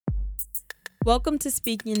Welcome to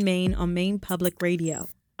Speaking in Maine on Maine Public Radio.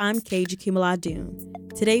 I'm Kay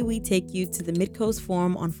Jakimaladoon. Today we take you to the Midcoast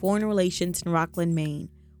Forum on Foreign Relations in Rockland, Maine,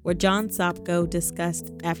 where John Sopko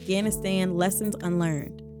discussed Afghanistan Lessons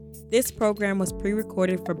Unlearned. This program was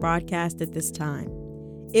pre-recorded for broadcast at this time.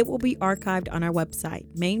 It will be archived on our website,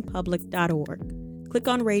 mainepublic.org. Click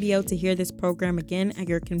on radio to hear this program again at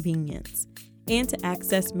your convenience, and to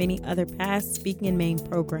access many other past Speaking in Maine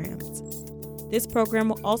programs. This program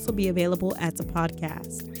will also be available as a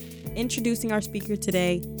podcast. Introducing our speaker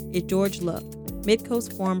today is George Look,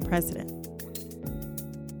 Midcoast Forum President.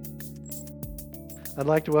 I'd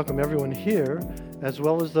like to welcome everyone here, as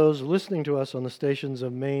well as those listening to us on the stations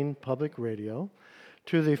of Maine Public Radio,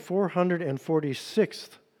 to the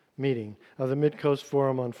 446th meeting of the Midcoast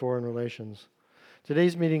Forum on Foreign Relations.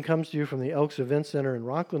 Today's meeting comes to you from the Elks Event Center in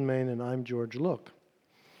Rockland, Maine, and I'm George Look.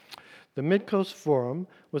 The Midcoast Forum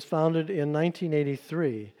was founded in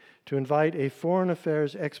 1983 to invite a foreign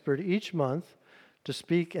affairs expert each month to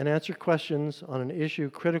speak and answer questions on an issue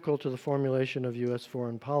critical to the formulation of U.S.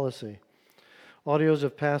 foreign policy. Audios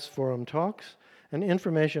of past forum talks and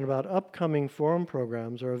information about upcoming forum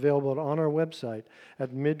programs are available on our website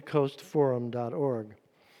at midcoastforum.org.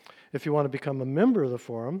 If you want to become a member of the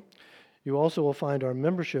forum, you also will find our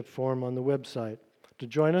membership form on the website. To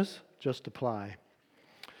join us, just apply.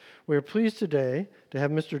 We are pleased today to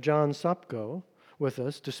have Mr. John Sopko with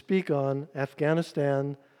us to speak on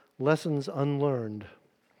Afghanistan Lessons Unlearned.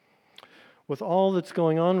 With all that's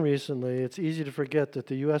going on recently, it's easy to forget that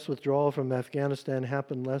the U.S. withdrawal from Afghanistan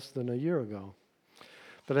happened less than a year ago.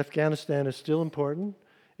 But Afghanistan is still important.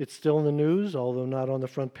 It's still in the news, although not on the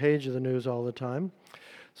front page of the news all the time.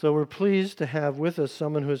 So we're pleased to have with us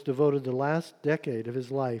someone who has devoted the last decade of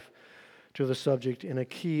his life to the subject in a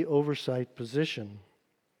key oversight position.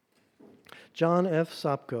 John F.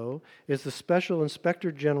 Sopko is the Special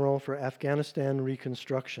Inspector General for Afghanistan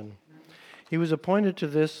Reconstruction. He was appointed to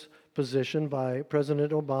this position by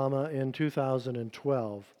President Obama in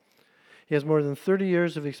 2012. He has more than 30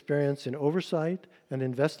 years of experience in oversight and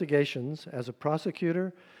investigations as a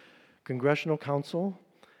prosecutor, congressional counsel,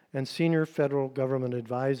 and senior federal government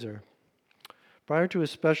advisor. Prior to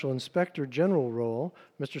his Special Inspector General role,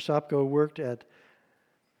 Mr. Sopko worked at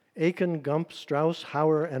Aiken, Gump, Strauss,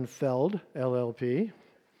 Hauer & Feld, LLP,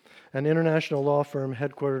 an international law firm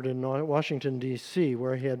headquartered in Washington, D.C.,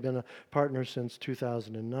 where he had been a partner since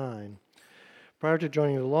 2009. Prior to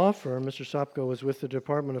joining the law firm, Mr. Sopko was with the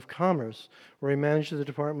Department of Commerce, where he managed the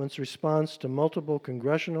department's response to multiple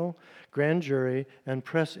congressional, grand jury, and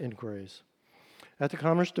press inquiries. At the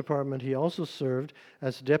Commerce Department, he also served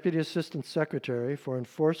as Deputy Assistant Secretary for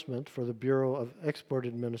Enforcement for the Bureau of Export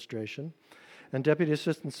Administration and Deputy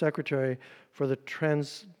Assistant Secretary for the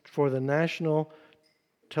National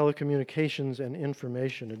Telecommunications and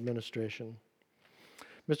Information Administration.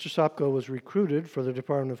 Mr. Sopko was recruited for the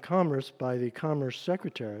Department of Commerce by the Commerce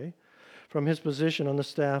Secretary from his position on the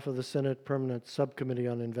staff of the Senate Permanent Subcommittee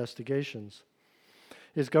on Investigations.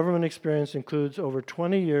 His government experience includes over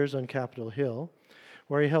 20 years on Capitol Hill,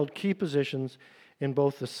 where he held key positions in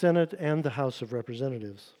both the Senate and the House of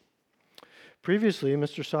Representatives. Previously,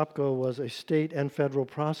 Mr. Sopko was a state and federal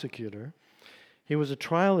prosecutor. He was a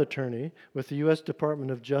trial attorney with the U.S.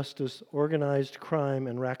 Department of Justice Organized Crime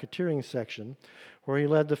and Racketeering Section, where he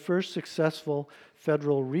led the first successful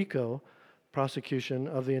federal RICO prosecution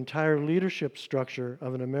of the entire leadership structure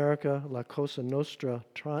of an America La Cosa Nostra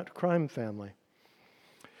crime family.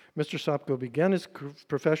 Mr. Sopko began his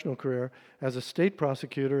professional career as a state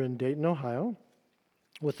prosecutor in Dayton, Ohio,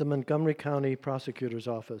 with the Montgomery County Prosecutor's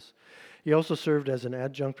Office. He also served as an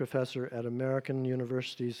adjunct professor at American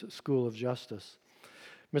University's School of Justice.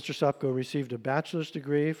 Mr. Sopko received a bachelor's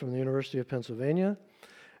degree from the University of Pennsylvania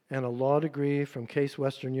and a law degree from Case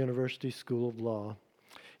Western University School of Law.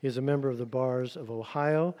 He is a member of the bars of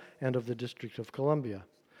Ohio and of the District of Columbia.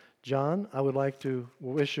 John, I would like to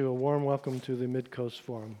wish you a warm welcome to the Midcoast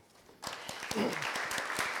Forum.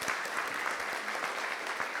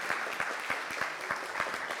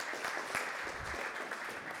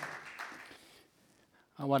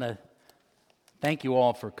 I want to thank you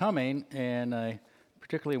all for coming, and I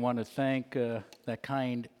particularly want to thank that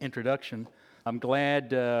kind introduction. I'm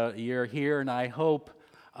glad you're here, and I hope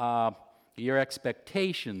your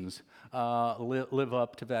expectations live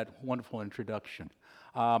up to that wonderful introduction.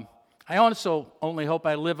 I also only hope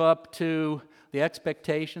I live up to the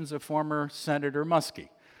expectations of former Senator Muskie,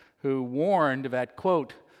 who warned that,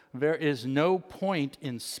 quote, "There is no point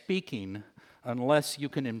in speaking unless you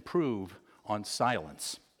can improve on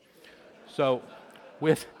silence." So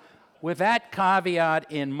with that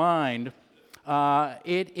caveat in mind,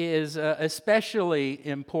 it is especially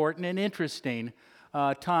important and interesting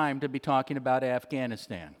time to be talking about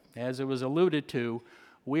Afghanistan. As it was alluded to,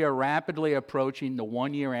 we are rapidly approaching the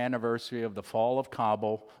one-year anniversary of the fall of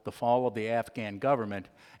Kabul, the fall of the Afghan government,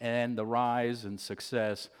 and the rise and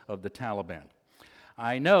success of the Taliban.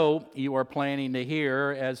 I know you are planning to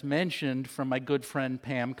hear, as mentioned, from my good friend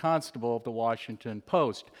Pam Constable of the Washington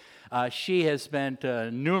Post. She has spent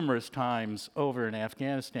numerous times over in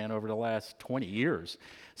Afghanistan over the last 20 years.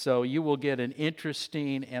 So you will get an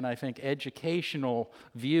interesting and, I think, educational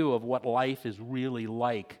view of what life is really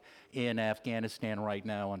like in Afghanistan right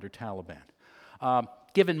now under Taliban.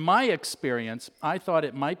 Given my experience, I thought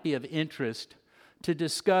it might be of interest to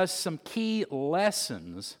discuss some key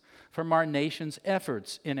lessons from our nation's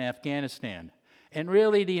efforts in Afghanistan, and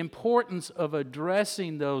really the importance of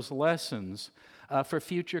addressing those lessons for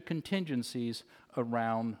future contingencies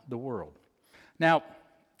around the world. Now,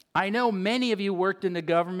 I know many of you worked in the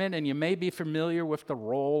government, and you may be familiar with the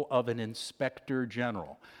role of an inspector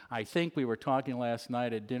general. I think we were talking last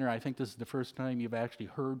night at dinner. I think this is the first time you've actually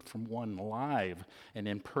heard from one live and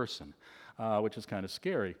in person, which is kind of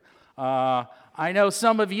scary. I know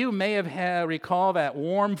some of you may have recall that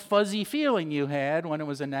warm, fuzzy feeling you had when it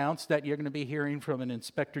was announced that you're going to be hearing from an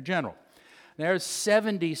inspector general. There's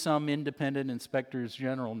 70-some independent inspectors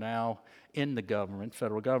general now in the government,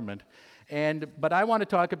 federal government. But I want to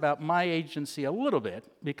talk about my agency a little bit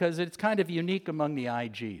because it's kind of unique among the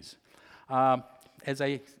IGs.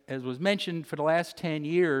 As was mentioned, for the last 10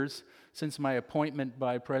 years, since my appointment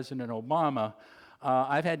by President Obama,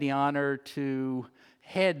 I've had the honor to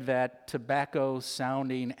head that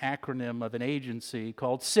tobacco-sounding acronym of an agency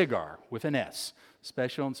called SIGAR, with an S,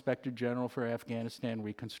 Special Inspector General for Afghanistan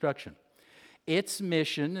Reconstruction. Its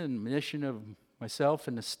mission, and mission of myself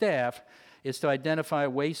and the staff, is to identify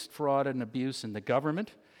waste, fraud, and abuse in the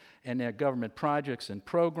government and their government projects and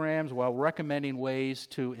programs while recommending ways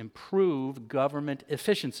to improve government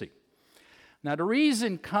efficiency. Now, the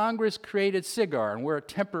reason Congress created SIGAR, and we're a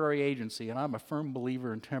temporary agency, and I'm a firm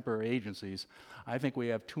believer in temporary agencies. I think we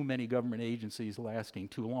have too many government agencies lasting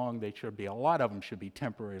too long. A lot of them should be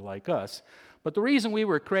temporary like us. But the reason we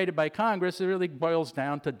were created by Congress, it really boils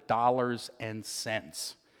down to dollars and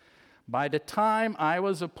cents. By the time I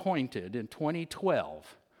was appointed in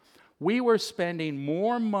 2012, we were spending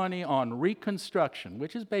more money on reconstruction,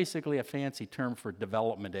 which is basically a fancy term for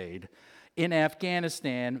development aid, in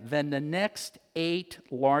Afghanistan than the next 8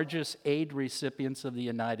 largest aid recipients of the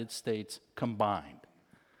United States combined.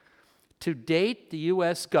 To date, the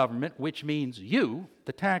U.S. government, which means you,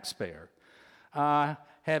 the taxpayer,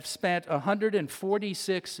 have spent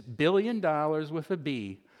 $146 billion with a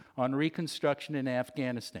B on reconstruction in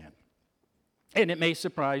Afghanistan. And it may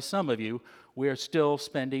surprise some of you, we are still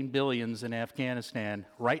spending billions in Afghanistan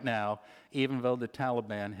right now, even though the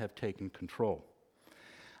Taliban have taken control.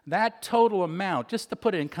 That total amount, just to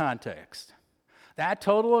put it in context, that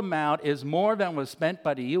total amount is more than was spent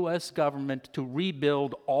by the U.S. government to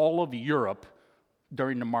rebuild all of Europe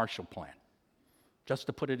during the Marshall Plan, just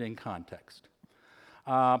to put it in context.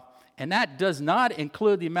 And that does not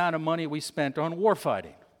include the amount of money we spent on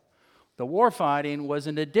warfighting. The warfighting was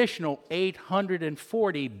an additional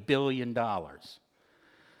 $840 billion. Now,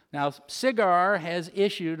 SIGAR has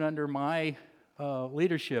issued, under my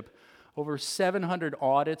leadership, over 700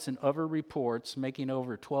 audits and other reports, making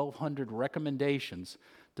over 1,200 recommendations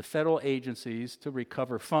to federal agencies to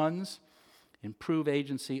recover funds, improve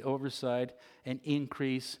agency oversight, and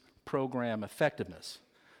increase program effectiveness,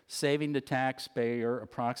 saving the taxpayer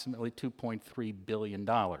approximately $2.3 billion.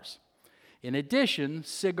 In addition,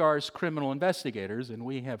 SIGAR's criminal investigators, and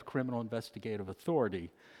we have criminal investigative authority,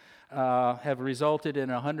 have resulted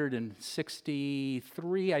in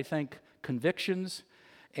 163, I think, convictions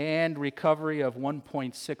and recovery of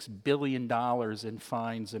 $1.6 billion in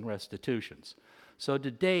fines and restitutions. So to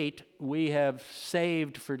date, we have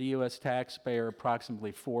saved for the U.S. taxpayer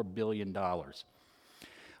approximately $4 billion.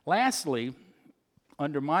 Lastly,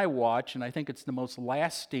 under my watch, and I think it's the most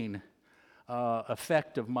lasting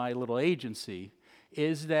effect of my little agency,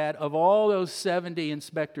 is that of all those 70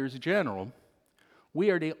 inspectors general, we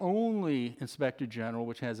are the only inspector general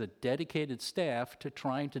which has a dedicated staff to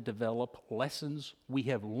trying to develop lessons we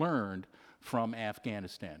have learned from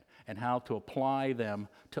Afghanistan and how to apply them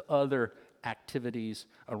to other activities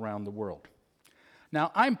around the world.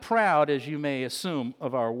 Now, I'm proud, as you may assume,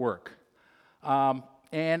 of our work.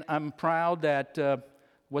 And I'm proud that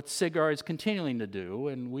what SIGAR is continuing to do,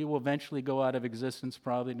 and we will eventually go out of existence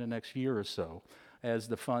probably in the next year or so as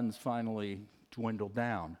the funds finally dwindle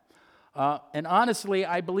down. And honestly,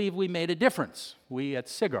 I believe we made a difference, we at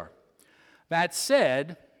SIGAR. That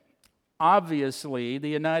said, Obviously, the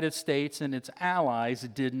United States and its allies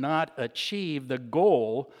did not achieve the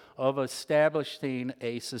goal of establishing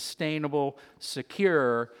a sustainable,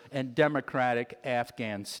 secure, and democratic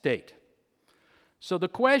Afghan state. So the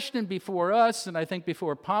question before us, and I think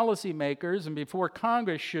before policymakers and before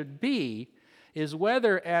Congress should be, is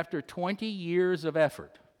whether after 20 years of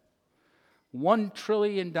effort, $1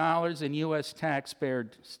 trillion in U.S.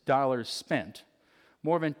 taxpayer dollars spent,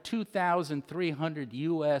 more than 2,300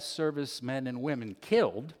 U.S. servicemen and women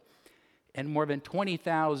killed, and more than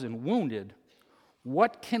 20,000 wounded,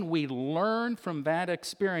 what can we learn from that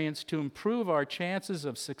experience to improve our chances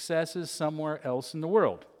of successes somewhere else in the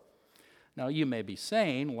world? Now, you may be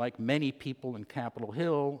saying, like many people in Capitol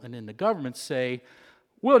Hill and in the government say,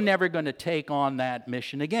 we're never going to take on that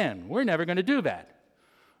mission again. We're never going to do that.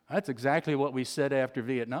 That's exactly what we said after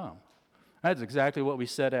Vietnam. That's exactly what we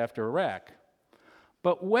said after Iraq.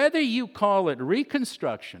 But whether you call it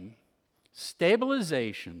reconstruction,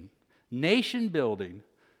 stabilization, nation building,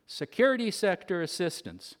 security sector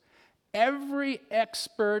assistance, every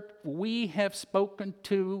expert we have spoken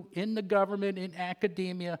to in the government, in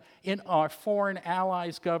academia, in our foreign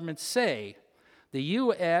allies' governments say the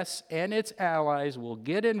U.S. and its allies will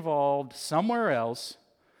get involved somewhere else,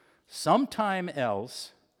 sometime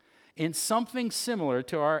else, in something similar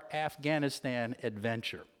to our Afghanistan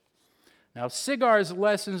adventure. Now, SIGAR's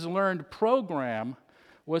Lessons Learned program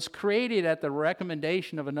was created at the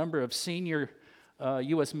recommendation of a number of senior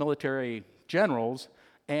U.S. military generals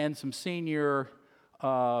and some senior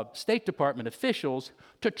State Department officials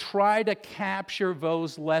to try to capture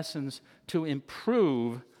those lessons to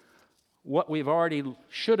improve what we've already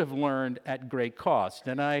should have learned at great cost.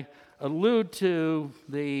 And I allude to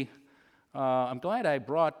the I'm glad I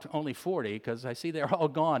brought only 40 because I see they're all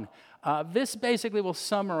gone. This basically will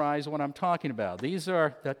summarize what I'm talking about.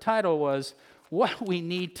 The title was, What We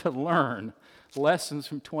Need to Learn, Lessons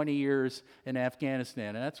from 20 Years in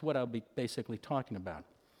Afghanistan, and that's what I'll be basically talking about.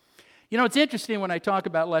 You know, it's interesting when I talk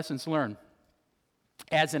about lessons learned,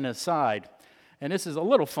 as an aside, and this is a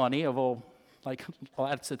little funny, although like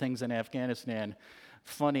lots of things in Afghanistan,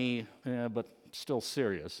 funny but still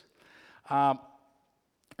serious.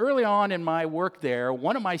 Early on in my work there,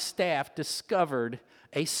 one of my staff discovered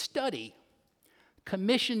a study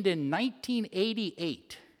commissioned in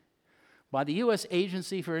 1988 by the U.S.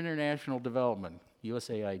 Agency for International Development,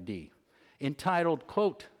 USAID, entitled,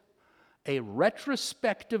 quote, A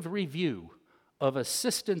Retrospective Review of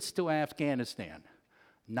Assistance to Afghanistan,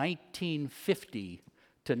 1950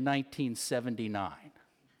 to 1979.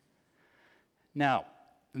 Now,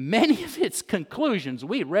 many of its conclusions,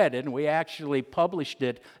 we read it and we actually published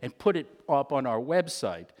it and put it up on our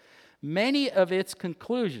website. Many of its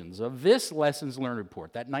conclusions of this Lessons Learned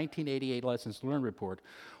report, that 1988 Lessons Learned report,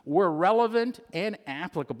 were relevant and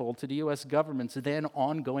applicable to the U.S. government's then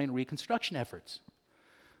ongoing reconstruction efforts.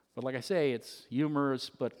 But like I say, it's humorous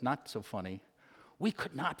but not so funny. We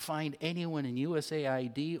could not find anyone in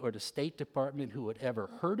USAID or the State Department who had ever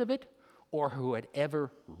heard of it or who had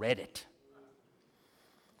ever read it.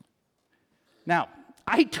 Now,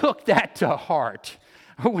 I took that to heart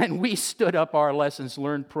when we stood up our Lessons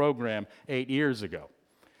Learned program 8 years ago.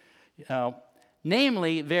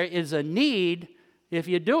 Namely, there is a need, if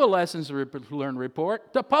you do a Lessons Learned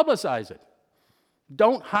report, to publicize it.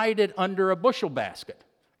 Don't hide it under a bushel basket,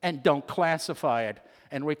 and don't classify it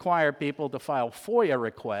and require people to file FOIA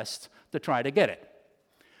requests to try to get it.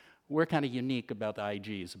 We're kind of unique about the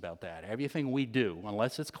IGs about that. Everything we do,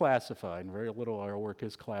 unless it's classified, and very little of our work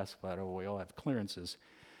is classified, or we all have clearances,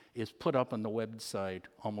 is put up on the website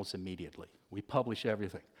almost immediately. We publish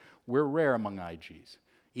everything. We're rare among IGs.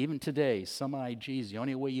 Even today, some IGs, the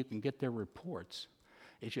only way you can get their reports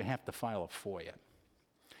is you have to file a FOIA.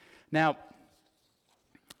 Now,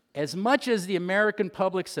 as much as the American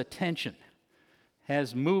public's attention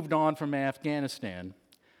has moved on from Afghanistan,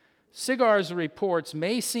 SIGAR's reports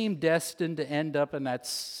may seem destined to end up in that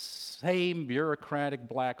same bureaucratic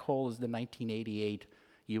black hole as the 1988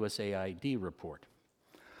 USAID report.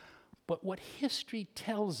 But what history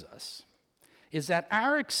tells us is that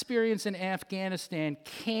our experience in Afghanistan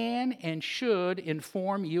can and should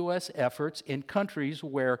inform U.S. efforts in countries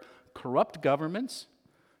where corrupt governments,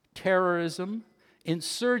 terrorism,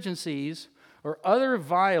 insurgencies, or other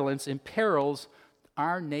violence imperils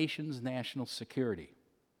our nation's national security.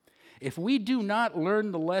 If we do not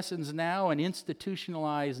learn the lessons now and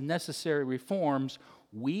institutionalize necessary reforms,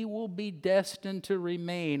 we will be destined to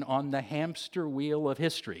remain on the hamster wheel of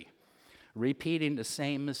history, repeating the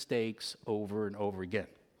same mistakes over and over again.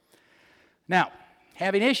 Now,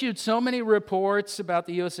 Having issued so many reports about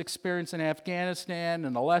the U.S. experience in Afghanistan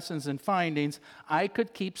and the lessons and findings, I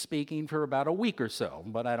could keep speaking for about a week or so,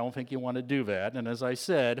 but I don't think you want to do that. And as I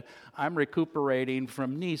said, I'm recuperating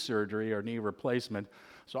from knee surgery or knee replacement,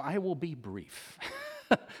 so I will be brief.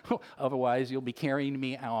 Otherwise, you'll be carrying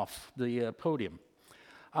me off the podium.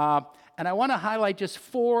 And I want to highlight just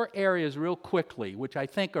 4 areas real quickly, which I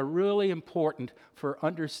think are really important for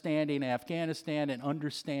understanding Afghanistan and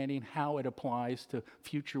understanding how it applies to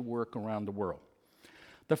future work around the world.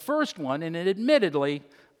 The first one, and admittedly,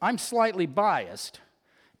 I'm slightly biased,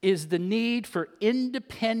 is the need for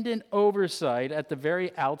independent oversight at the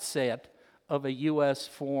very outset of a U.S.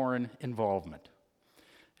 foreign involvement.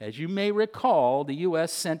 As you may recall, the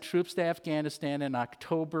U.S. sent troops to Afghanistan in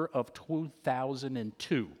October of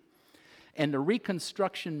 2002, and the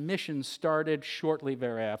reconstruction mission started shortly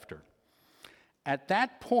thereafter. At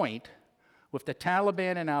that point, with the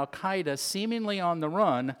Taliban and al-Qaeda seemingly on the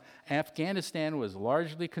run, Afghanistan was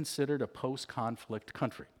largely considered a post-conflict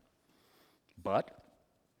country. But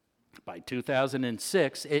by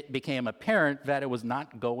 2006, it became apparent that it was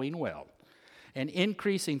not going well. And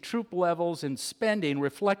increasing troop levels and spending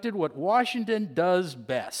reflected what Washington does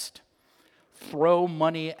best: throw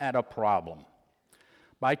money at a problem.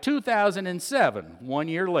 By 2007, 1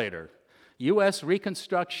 year later, U.S.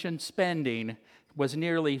 reconstruction spending was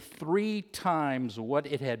nearly 3 times what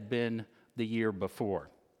it had been the year before.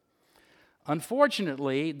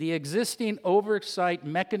 Unfortunately, the existing oversight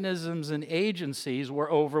mechanisms and agencies were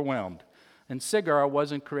overwhelmed, and SIGAR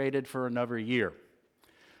wasn't created for another year.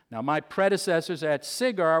 Now, my predecessors at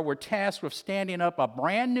SIGAR were tasked with standing up a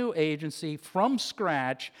brand new agency from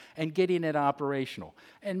scratch and getting it operational.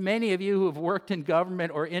 And many of you who have worked in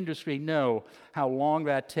government or industry know how long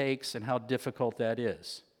that takes and how difficult that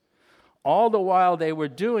is. All the while they were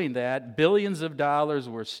doing that, billions of dollars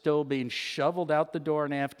were still being shoveled out the door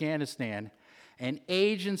in Afghanistan, and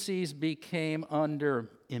agencies became under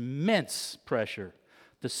immense pressure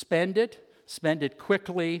to spend it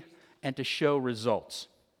quickly, and to show results.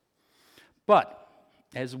 But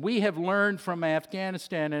as we have learned from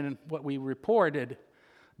Afghanistan and what we reported,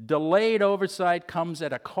 delayed oversight comes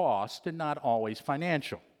at a cost and not always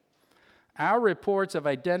financial. Our reports have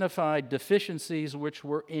identified deficiencies which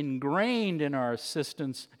were ingrained in our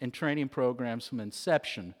assistance and training programs from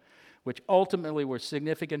inception, which ultimately were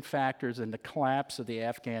significant factors in the collapse of the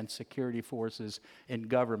Afghan security forces and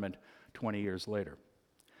government 20 years later.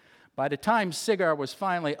 By the time SIGAR was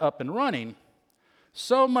finally up and running,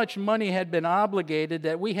 so much money had been obligated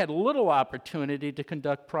that we had little opportunity to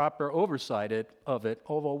conduct proper oversight of it,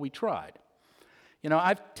 although we tried. You know,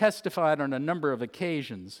 I've testified on a number of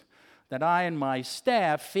occasions that I and my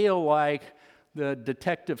staff feel like the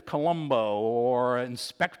Detective Columbo or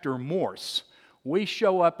Inspector Morse. We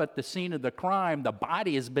show up at the scene of the crime, the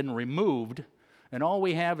body has been removed, and all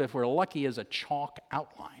we have, if we're lucky, is a chalk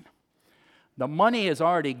outline. The money is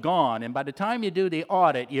already gone, and by the time you do the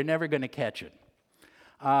audit, you're never going to catch it.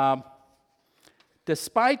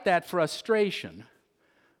 Despite that frustration,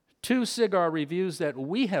 2 SIGAR reviews that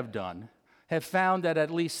we have done have found that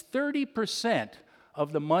at least 30%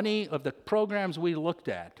 of the money of the programs we looked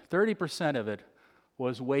at, 30% of it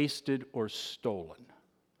was wasted or stolen.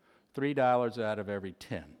 $3 out of every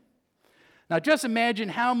 10. Now just imagine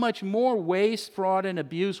how much more waste, fraud, and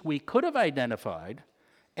abuse we could have identified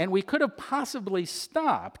and we could have possibly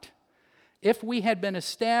stopped if we had been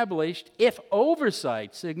established, if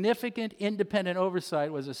oversight, significant independent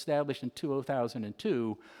oversight was established in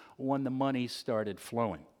 2002 when the money started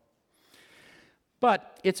flowing.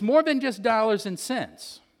 But it's more than just dollars and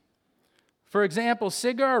cents. For example,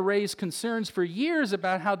 SIGAR raised concerns for years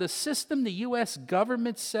about how the system the U.S.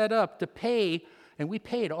 government set up to pay, and we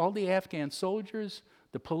paid all the Afghan soldiers,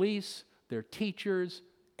 the police, their teachers,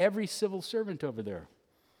 every civil servant over there.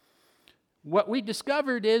 What we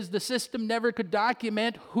discovered is the system never could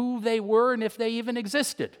document who they were and if they even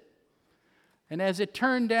existed. And as it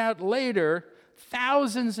turned out later,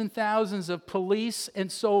 thousands and thousands of police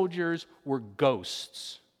and soldiers were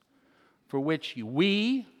ghosts, for which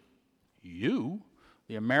you,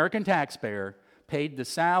 the American taxpayer, paid the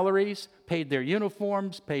salaries, paid their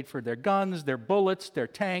uniforms, paid for their guns, their bullets, their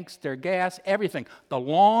tanks, their gas, everything. The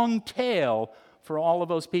long tail for all of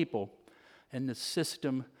those people. And the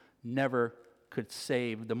system never could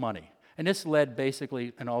save the money. And this led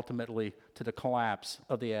basically and ultimately to the collapse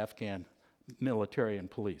of the Afghan military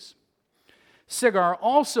and police. SIGAR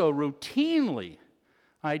also routinely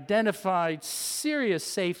identified serious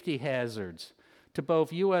safety hazards to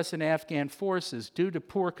both U.S. and Afghan forces due to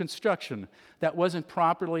poor construction that wasn't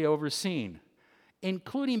properly overseen.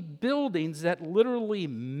 including buildings that literally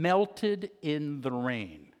melted in the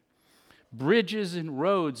rain, bridges and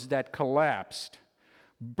roads that collapsed,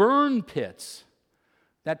 burn pits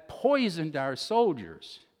that poisoned our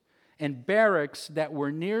soldiers, and barracks that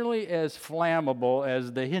were nearly as flammable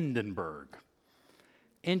as the Hindenburg.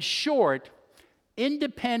 In short,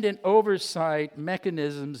 independent oversight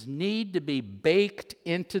mechanisms need to be baked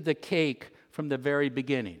into the cake from the very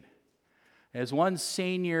beginning. As one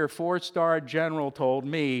senior four-star general told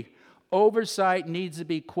me, oversight needs to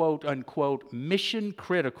be, quote unquote, mission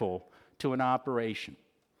critical to an operation.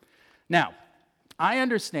 Now, I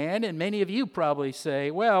understand, and many of you probably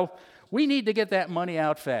say, well, we need to get that money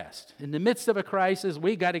out fast. In the midst of a crisis,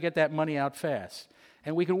 we got to get that money out fast.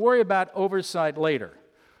 And we can worry about oversight later.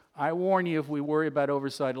 I warn you, if we worry about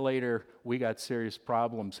oversight later, we got serious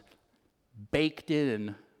problems baked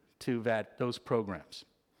in to those programs.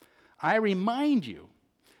 I remind you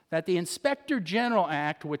that the Inspector General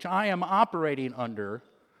Act, which I am operating under,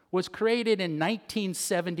 was created in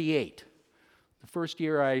 1978, the first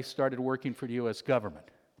year I started working for the U.S. government.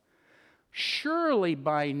 Surely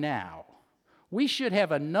by now, we should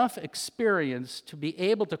have enough experience to be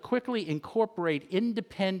able to quickly incorporate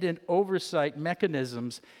independent oversight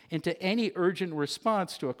mechanisms into any urgent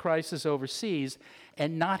response to a crisis overseas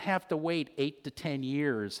and not have to wait 8 to 10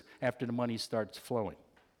 years after the money starts flowing.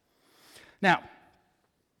 Now,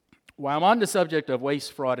 while I'm on the subject of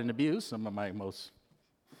waste, fraud, and abuse, some of my most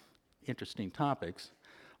interesting topics,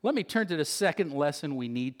 let me turn to the second lesson we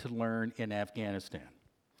need to learn in Afghanistan.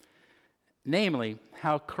 Namely,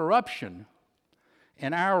 how corruption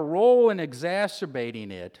and our role in exacerbating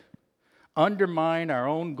it undermine our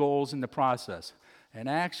own goals in the process. And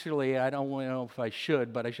actually, I don't know if I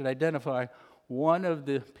should, but I should identify one of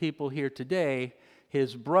the people here today.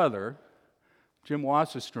 His brother, Jim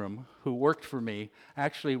Wasserstrom, who worked for me,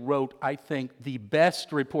 actually wrote, I think, the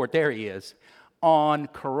best report, there he is, on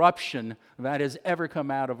corruption that has ever come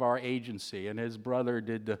out of our agency. And his brother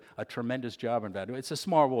did a tremendous job on that. It's a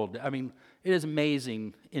small world. I mean, it is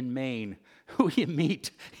amazing in Maine who you meet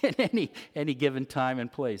in any given time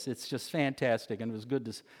and place. It's just fantastic, and it was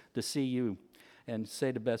good to see you and say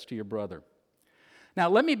the best to your brother. Now,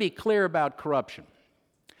 let me be clear about corruption.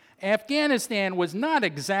 Afghanistan was not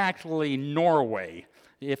exactly Norway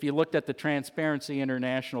if you looked at the Transparency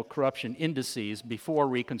International corruption indices before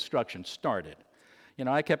Reconstruction started. You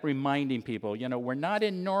know, I kept reminding people, we're not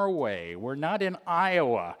in Norway, we're not in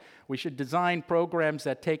Iowa. We should design programs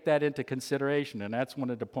that take that into consideration, and that's one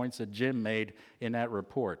of the points that Jim made in that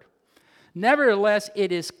report. Nevertheless,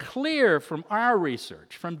 it is clear from our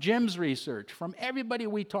research, from Jim's research, from everybody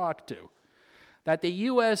we talked to, that the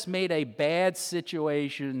U.S. made a bad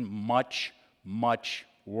situation much, much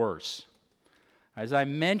worse. As I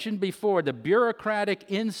mentioned before, the bureaucratic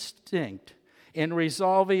instinct in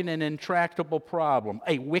resolving an intractable problem,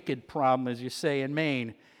 a wicked problem, as you say in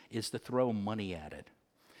Maine, is to throw money at it.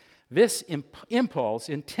 This impulse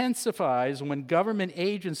intensifies when government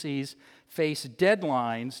agencies face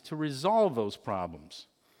deadlines to resolve those problems.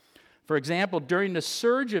 For example, during the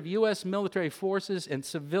surge of U.S. military forces and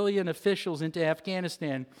civilian officials into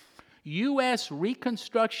Afghanistan, U.S.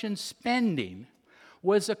 reconstruction spending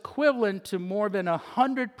was equivalent to more than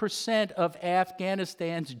 100% of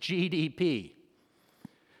Afghanistan's GDP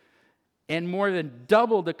and more than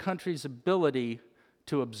double the country's ability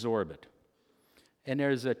to absorb it. And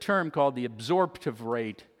there's a term called the absorptive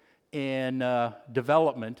rate in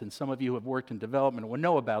development, and some of you who have worked in development will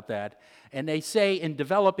know about that. And they say in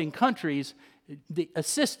developing countries, the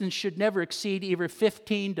assistance should never exceed either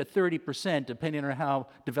 15 to 30%, depending on how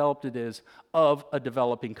developed it is, of a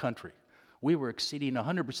developing country. We were exceeding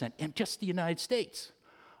 100% in just the United States.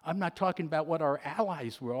 I'm not talking about what our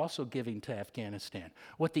allies were also giving to Afghanistan,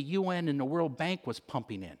 what the UN and the World Bank was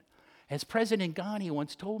pumping in. As President Ghani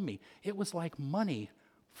once told me, it was like manna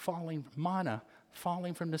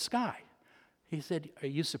falling from the sky. He said, are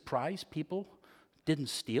you surprised people didn't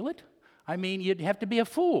steal it? I mean, you'd have to be a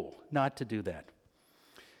fool not to do that.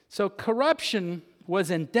 So corruption was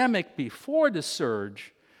endemic before the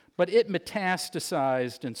surge, but it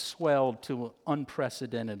metastasized and swelled to an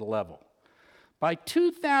unprecedented level. By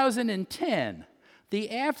 2010, the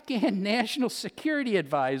Afghan National Security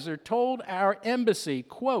Advisor told our embassy,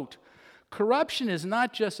 quote, corruption is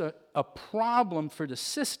not just a problem for the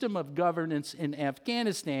system of governance in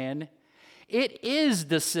Afghanistan, it is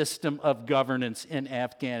the system of governance in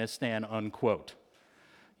Afghanistan, unquote.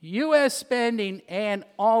 U.S. spending and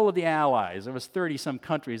all of the allies, there was 30-some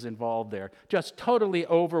countries involved there, just totally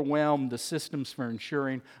overwhelmed the systems for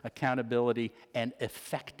ensuring accountability and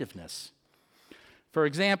effectiveness. For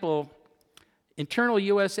example, Internal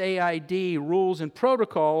USAID rules and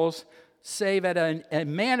protocols say that a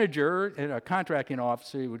manager, a contracting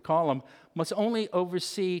officer, you would call them, must only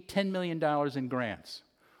oversee $10 million in grants.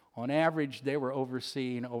 On average, they were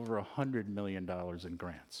overseeing over $100 million in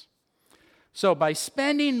grants. So by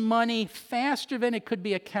spending money faster than it could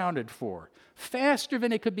be accounted for, faster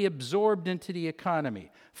than it could be absorbed into the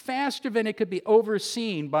economy, faster than it could be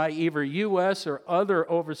overseen by either U.S. or other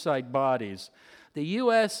oversight bodies, the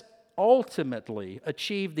U.S. ultimately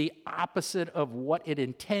achieved the opposite of what it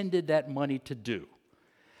intended that money to do.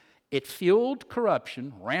 It fueled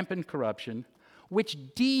corruption, rampant corruption, which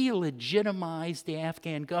delegitimized the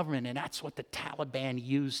Afghan government, and that's what the Taliban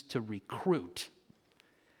used to recruit.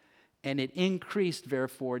 And it increased,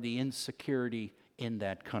 therefore, the insecurity in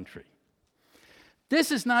that country.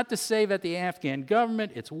 This is not to say that the Afghan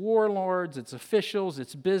government, its warlords, its officials,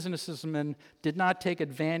 its businessmen did not take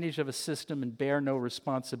advantage of a system and bear no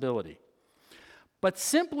responsibility. But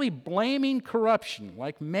simply blaming corruption,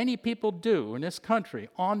 like many people do in this country,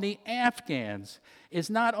 on the Afghans is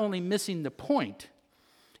not only missing the point,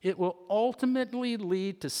 it will ultimately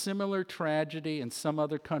lead to similar tragedy in some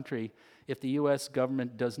other country if the U.S.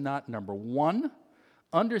 government does not, number one,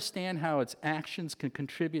 understand how its actions can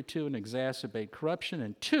contribute to and exacerbate corruption,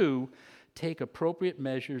 and two, take appropriate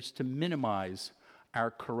measures to minimize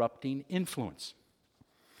our corrupting influence.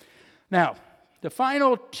 Now, the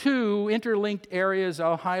final two interlinked areas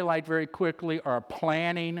I'll highlight very quickly are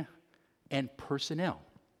planning and personnel.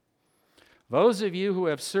 Those of you who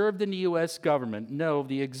have served in the U.S. government know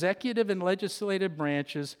the executive and legislative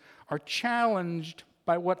branches are challenged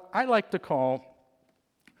by what I like to call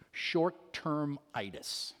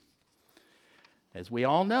short-term-itis. As we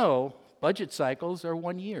all know, budget cycles are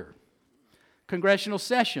 1 year. Congressional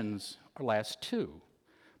sessions last 2.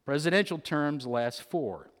 Presidential terms last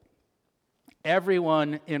 4.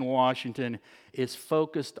 Everyone in Washington is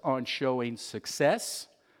focused on showing success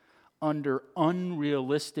under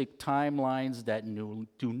unrealistic timelines that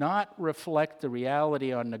do not reflect the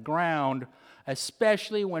reality on the ground,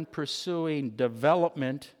 especially when pursuing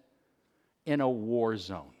development in a war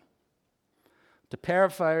zone. To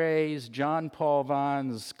paraphrase John Paul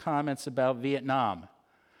Vaughn's comments about Vietnam,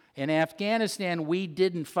 in Afghanistan, we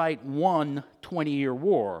didn't fight one 20-year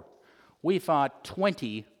war. We fought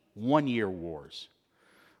 20 one-year wars.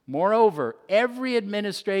 Moreover, every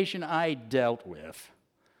administration I dealt with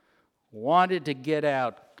wanted to get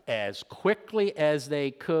out as quickly as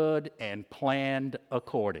they could and planned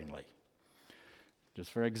accordingly.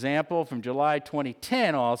 Just for example, from July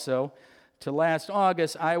 2010 also to last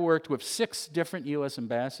August, I worked with 6 different U.S.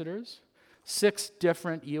 ambassadors, 6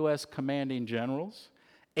 different U.S. commanding generals,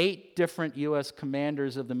 8 different U.S.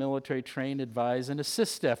 commanders of the military train, advise, and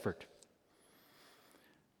assist effort.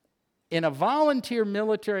 In a volunteer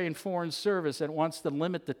military and foreign service that wants to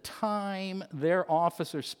limit the time their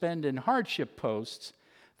officers spend in hardship posts,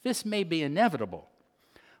 this may be inevitable.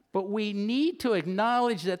 But we need to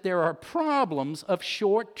acknowledge that there are problems of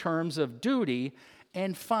short terms of duty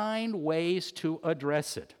and find ways to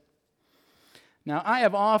address it. Now, I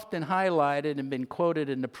have often highlighted and been quoted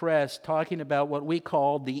in the press talking about what we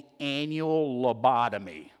call the annual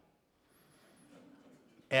lobotomy.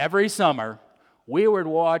 Every summer, we would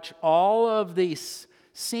watch all of these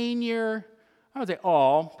senior, I would say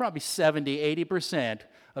all, probably 70, 80%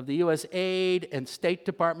 of the U.S. aid and State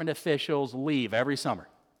Department officials leave every summer.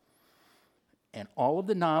 And all of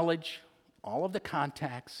the knowledge, all of the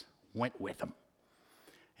contacts went with them.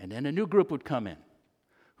 And then a new group would come in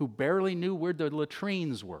who barely knew where the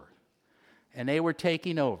latrines were, and they were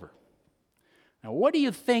taking over. Now, what do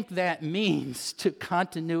you think that means to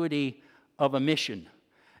continuity of a mission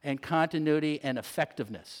and continuity and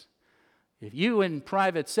effectiveness? If you in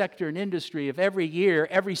private sector and industry, if every year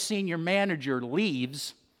every senior manager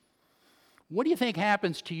leaves, what do you think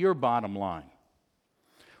happens to your bottom line?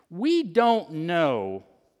 We don't know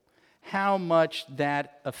how much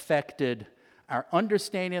that affected our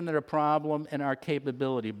understanding of the problem and our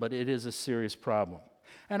capability, but it is a serious problem.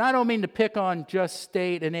 And I don't mean to pick on just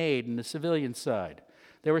state and aid and the civilian side.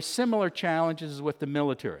 There were similar challenges with the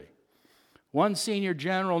military. One senior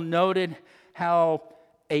general noted how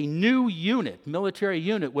a new unit, military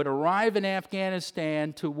unit, would arrive in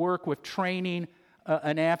Afghanistan to work with training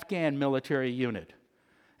an Afghan military unit.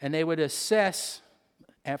 And they would assess,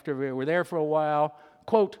 after we were there for a while,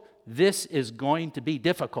 quote, "This is going to be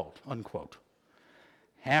difficult," unquote.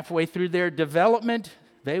 Halfway through their development,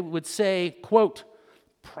 they would say, quote,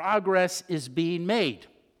 "Progress is being made."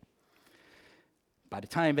 By the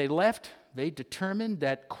time they left, they determined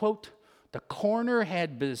that, quote, "The corner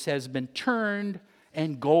has been turned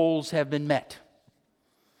and goals have been met."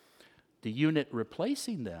 The unit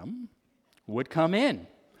replacing them would come in,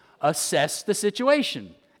 assess the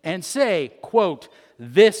situation, and say, quote,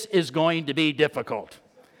 "This is going to be difficult."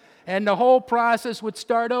 And the whole process would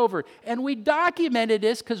start over. And we documented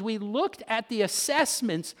this because we looked at the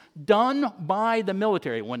assessments done by the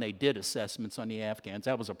military when they did assessments on the Afghans.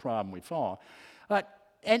 That was a problem we saw.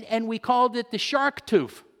 And we called it the shark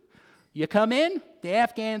tooth. You come in, the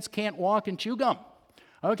Afghans can't walk and chew gum.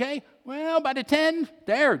 Okay? Well, by the 10,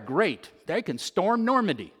 they're great. They can storm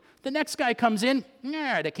Normandy. The next guy comes in,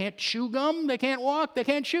 they can't chew gum, they can't walk, they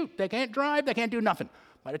can't shoot, they can't drive, they can't do nothing.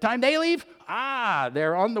 By the time they leave,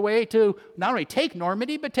 they're on the way to not only take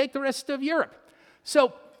Normandy, but take the rest of Europe.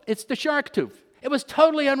 So it's the shark tooth. It was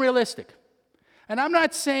totally unrealistic. And I'm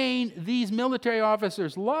not saying these military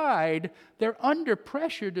officers lied. They're under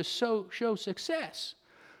pressure to show success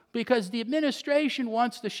because the administration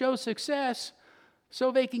wants to show success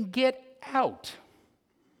so they can get out.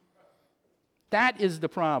 That is the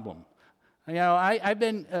problem. You know, I've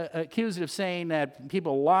been accused of saying that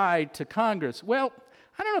people lied to Congress. Well,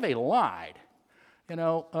 I don't know if they lied. You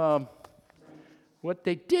know, what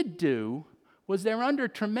they did do was they're under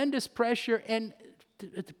tremendous pressure and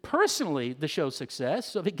personally to show success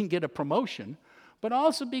so they can get a promotion, but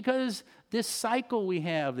also because this cycle we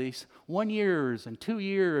have, these 1 years and 2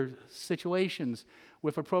 year situations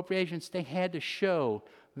with appropriations, they had to show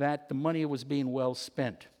that the money was being well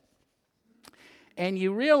spent. And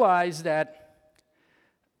you realize that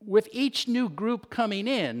with each new group coming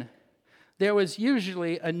in, there was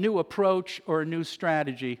usually a new approach or a new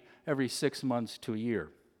strategy every 6 months to a year.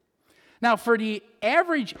 Now, for the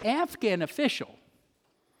average Afghan official,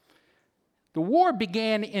 the war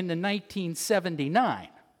began in 1979,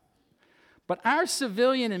 but our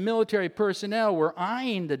civilian and military personnel were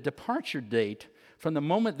eyeing the departure date from the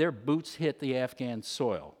moment their boots hit the Afghan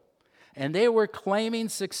soil. And they were claiming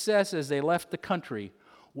success as they left the country,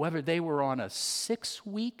 whether they were on a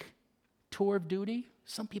 6-week tour of duty.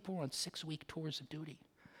 Some people were on 6-week tours of duty.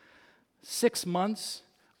 6 months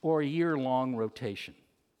or a year-long rotation.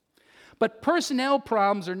 But personnel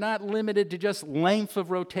problems are not limited to just length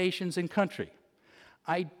of rotations in country.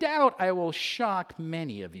 I doubt I will shock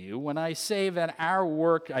many of you when I say that our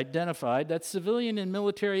work identified that civilian and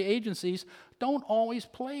military agencies don't always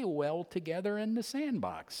play well together in the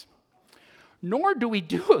sandbox. Nor do we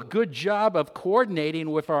do a good job of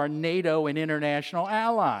coordinating with our NATO and international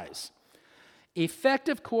allies.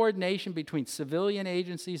 Effective coordination between civilian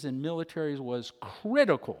agencies and militaries was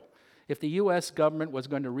critical if the U.S. government was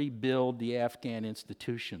going to rebuild the Afghan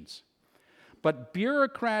institutions. But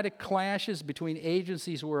bureaucratic clashes between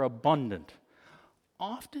agencies were abundant,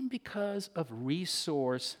 often because of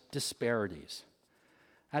resource disparities.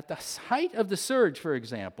 At the height of the surge, for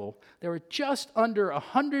example, there were just under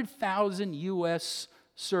 100,000 U.S.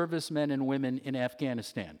 servicemen and women in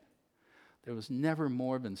Afghanistan. There was never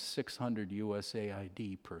more than 600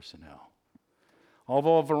 USAID personnel.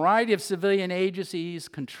 Although a variety of civilian agencies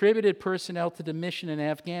contributed personnel to the mission in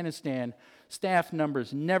Afghanistan, staff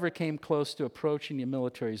numbers never came close to approaching the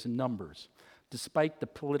military's numbers, despite the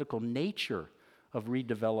political nature of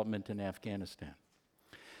redevelopment in Afghanistan.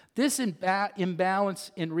 This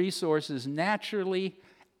imbalance in resources naturally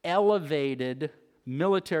elevated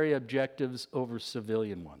military objectives over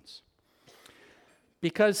civilian ones.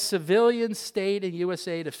 Because civilian, state, and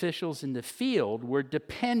USAID officials in the field were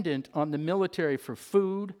dependent on the military for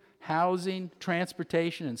food, housing,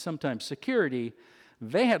 transportation, and sometimes security,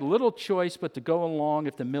 they had little choice but to go along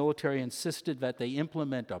if the military insisted that they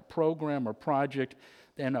implement a program or project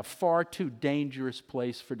in a far too dangerous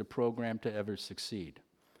place for the program to ever succeed.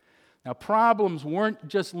 Now, problems weren't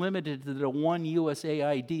just limited to the one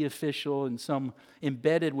USAID official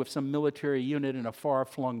embedded with some military unit in a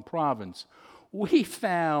far-flung province. We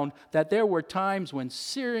found that there were times when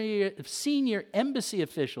senior embassy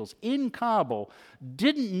officials in Kabul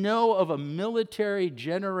didn't know of a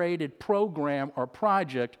military-generated program or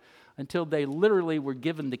project until they literally were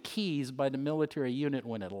given the keys by the military unit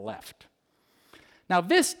when it left. Now,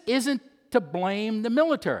 this isn't to blame the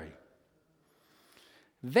military.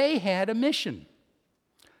 They had a mission,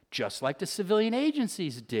 just like the civilian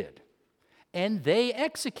agencies did, and they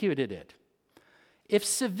executed it. If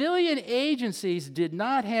civilian agencies did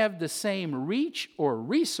not have the same reach or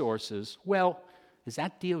resources, well, is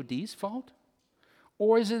that DOD's fault?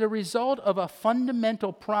 Or is it a result of a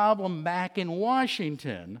fundamental problem back in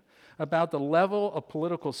Washington about the level of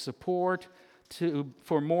political support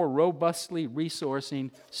for more robustly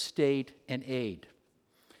resourcing state and aid?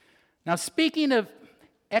 Now, speaking of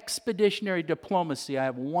expeditionary diplomacy, I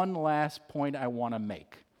have one last point I want to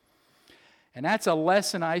make. And that's a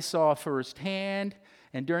lesson I saw firsthand,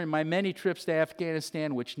 and during my many trips to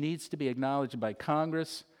Afghanistan, which needs to be acknowledged by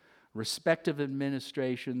Congress, respective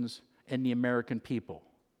administrations, and the American people.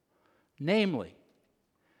 Namely,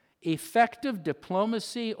 effective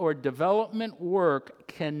diplomacy or development work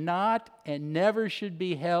cannot and never should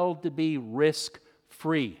be held to be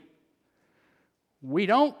risk-free. We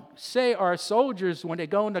don't say our soldiers, when they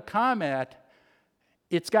go into combat,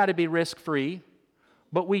 it's got to be risk-free,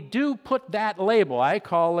 but we do put that label, I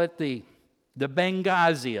call it the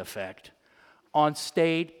Benghazi effect, on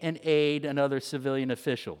state and aid and other civilian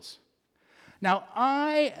officials. Now,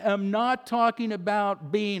 I am not talking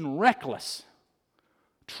about being reckless.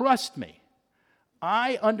 Trust me,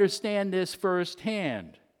 I understand this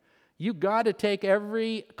firsthand. You got to take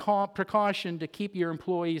every precaution to keep your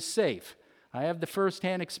employees safe. I have the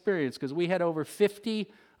firsthand experience because we had over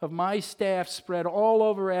 50 of my staff spread all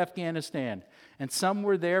over Afghanistan, and some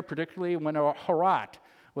were there, particularly when Herat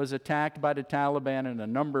was attacked by the Taliban, and a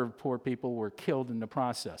number of poor people were killed in the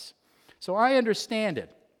process. So I understand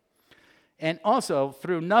it. And also,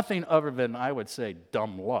 through nothing other than, I would say,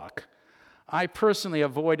 dumb luck, I personally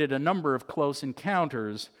avoided a number of close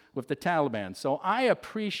encounters with the Taliban. So I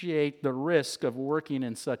appreciate the risk of working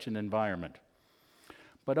in such an environment.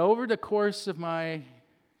 But over the course of my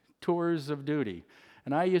tours of duty,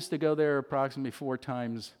 and I used to go there approximately 4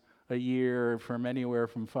 times a year from anywhere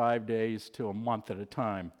from 5 days to a month at a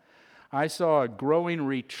time, I saw a growing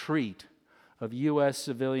retreat of U.S.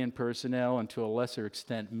 civilian personnel and to a lesser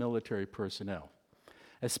extent military personnel.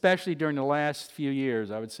 Especially during the last few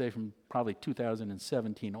years, I would say from probably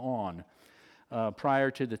 2017 on,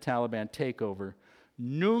 prior to the Taliban takeover,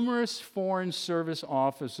 numerous Foreign Service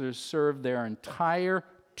officers served their entire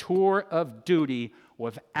tour of duty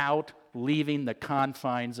without leaving the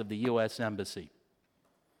confines of the U.S. Embassy.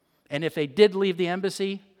 And if they did leave the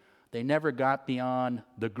embassy, they never got beyond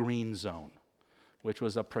the green zone, which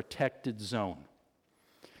was a protected zone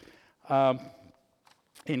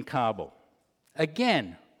in Kabul.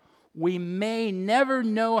 Again, we may never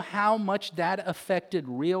know how much that affected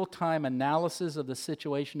real-time analysis of the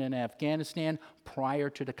situation in Afghanistan prior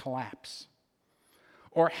to the collapse,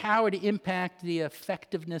 or how it impacted the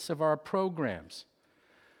effectiveness of our programs.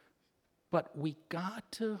 But we got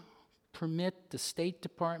to permit the State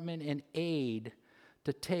Department and aid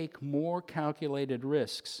to take more calculated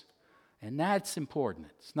risks. And that's important.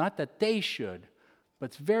 It's not that they should, but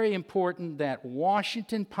it's very important that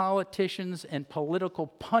Washington politicians and political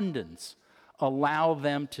pundits allow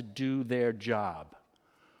them to do their job.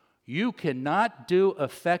 You cannot do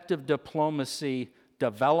effective diplomacy,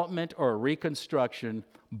 development, or reconstruction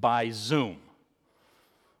by Zoom.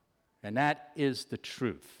 And that is the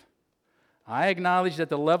truth. I acknowledge that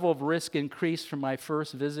the level of risk increased from my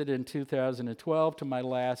first visit in 2012 to my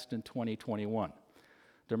last in 2021.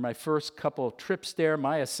 During my first couple of trips there,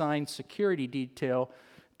 my assigned security detail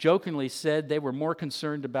jokingly said they were more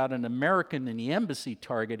concerned about an American in the embassy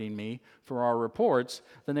targeting me for our reports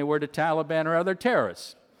than they were the Taliban or other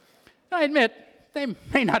terrorists. I admit, they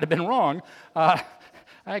may not have been wrong. I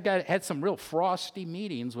had some real frosty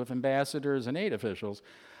meetings with ambassadors and aid officials.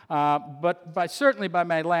 But certainly by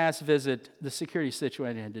my last visit, the security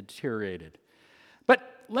situation had deteriorated.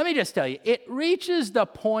 But let me just tell you, it reaches the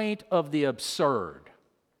point of the absurd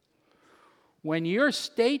when your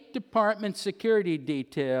State Department security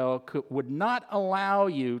detail would not allow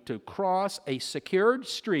you to cross a secured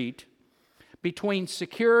street between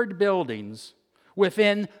secured buildings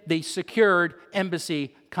within the secured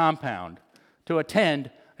embassy compound to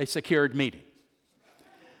attend a secured meeting.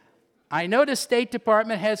 I know the State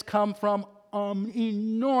Department has come from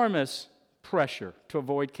enormous pressure to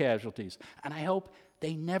avoid casualties, and I hope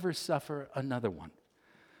they never suffer another one.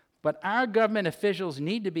 But our government officials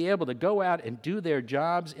need to be able to go out and do their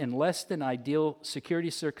jobs in less than ideal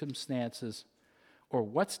security circumstances, or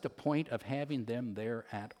what's the point of having them there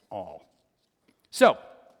at all? So,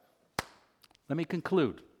 let me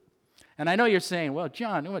conclude. And I know you're saying, well,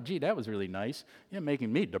 John, gee, that was really nice. You're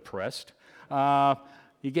making me depressed.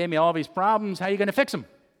 You gave me all these problems. How are you going to fix them?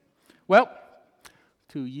 Well,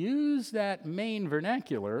 to use that Maine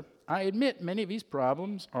vernacular, I admit many of these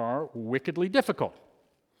problems are wickedly difficult.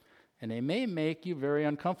 And they may make you very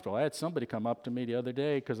uncomfortable. I had somebody come up to me the other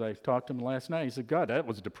day because I talked to him last night. He said, God, that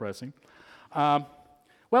was depressing.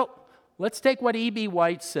 Well, let's take what E.B.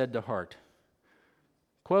 White said to heart.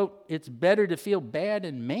 Quote, it's better to feel bad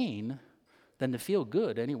in Maine than to feel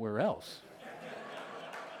good anywhere else.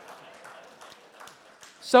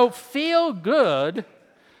 So feel good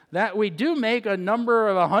that we do make a number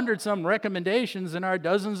of 100-some recommendations in our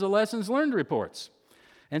dozens of lessons learned reports.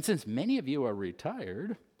 And since many of you are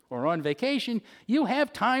retired, or on vacation, you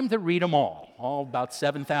have time to read them all about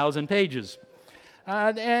 7,000 pages.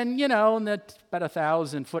 And that's about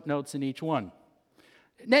 1,000 footnotes in each one.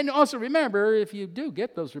 Then also remember, if you do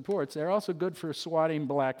get those reports, they're also good for swatting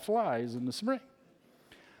black flies in the spring.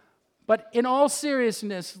 But in all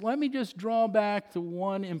seriousness, let me just draw back to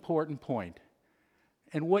one important point,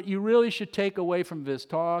 and what you really should take away from this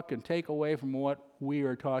talk and take away from what we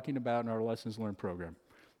are talking about in our Lessons Learned program.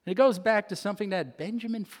 And it goes back to something that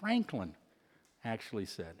Benjamin Franklin actually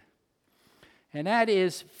said. And that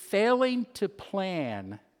is, failing to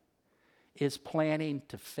plan is planning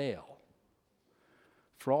to fail.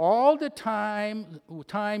 For all the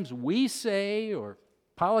times we say, or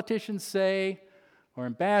politicians say, or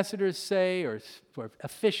ambassadors say, or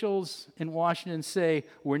officials in Washington say,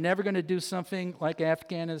 we're never going to do something like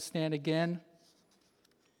Afghanistan again,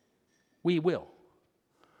 we will.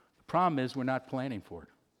 The problem is we're not planning for it.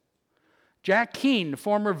 Jack Keane, the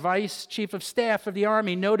former vice chief of staff of the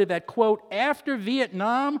Army, noted that, quote, after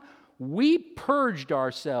Vietnam, we purged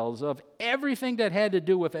ourselves of everything that had to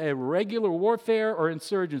do with irregular warfare or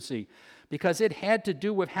insurgency because it had to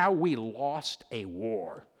do with how we lost a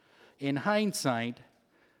war. In hindsight,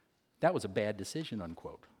 that was a bad decision,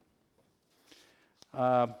 unquote.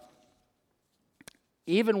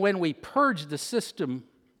 Even when we purged the system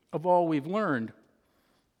of all we've learned,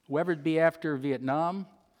 whether it be after Vietnam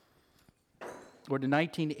or the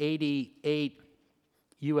 1988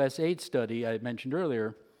 USAID study I mentioned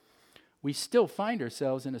earlier, we still find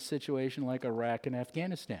ourselves in a situation like Iraq and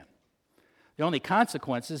Afghanistan. The only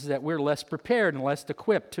consequence is that we're less prepared and less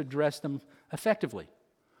equipped to address them effectively.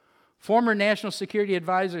 Former National Security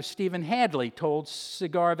Advisor Stephen Hadley told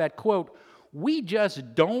SIGAR that, quote, we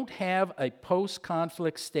just don't have a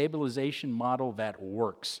post-conflict stabilization model that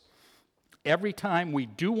works. Every time we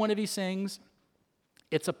do one of these things,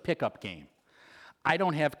 it's a pickup game. I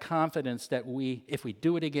don't have confidence that if we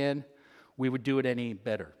do it again, we would do it any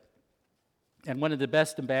better. And one of the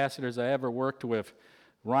best ambassadors I ever worked with,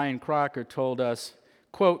 Ryan Crocker, told us,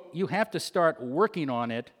 quote, you have to start working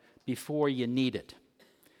on it before you need it.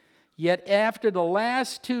 Yet after the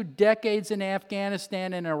last 2 decades in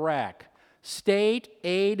Afghanistan and Iraq, state,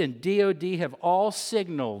 aid, and DoD have all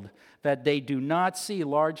signaled that they do not see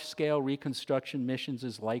large-scale reconstruction missions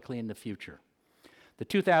as likely in the future. The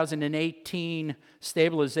 2018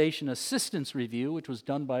 Stabilization Assistance Review, which was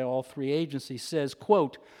done by all 3 agencies, says,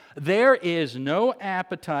 quote, there is no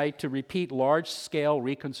appetite to repeat large-scale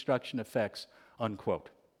reconstruction effects, unquote.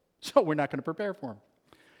 So we're not going to prepare for them.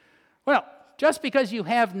 Well, just because you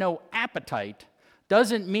have no appetite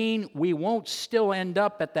doesn't mean we won't still end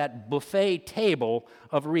up at that buffet table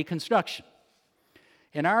of reconstruction.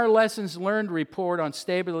 In our Lessons Learned report on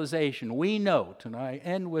stabilization, we note, and I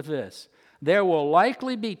end with this, there will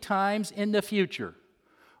likely be times in the future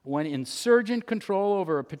when insurgent control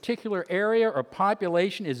over a particular area or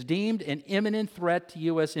population is deemed an imminent threat to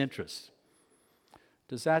U.S. interests.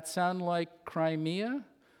 Does that sound like Crimea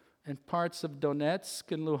and parts of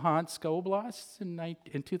Donetsk and Luhansk oblasts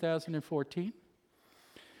in 2014?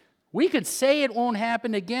 We could say it won't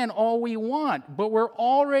happen again all we want, but we're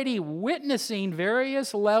already witnessing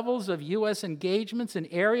various levels of U.S. engagements in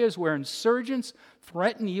areas where insurgents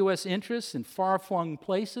threaten U.S. interests in far-flung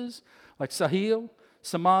places like Sahel,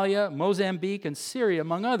 Somalia, Mozambique, and Syria,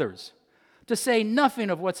 among others, to say nothing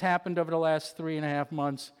of what's happened over the last 3.5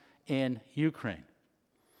 months in Ukraine.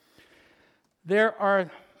 There are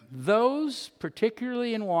those,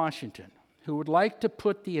 particularly in Washington, who would like to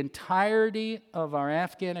put the entirety of our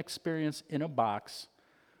Afghan experience in a box,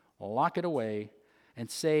 lock it away, and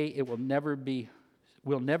say it will never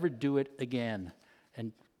we'll never do it again,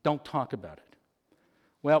 and don't talk about it.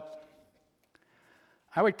 Well,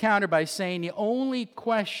 I would counter by saying the only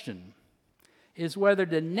question is whether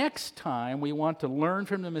the next time we want to learn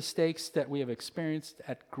from the mistakes that we have experienced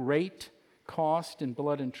at great cost in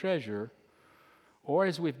blood and treasure, or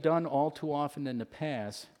as we've done all too often in the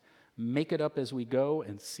past, make it up as we go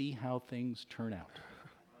and see how things turn out.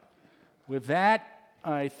 With that,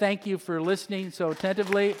 I thank you for listening so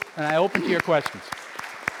attentively, and I open to your questions.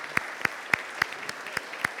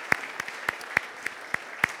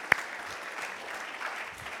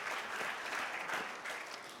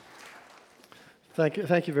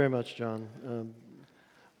 Thank you very much, John.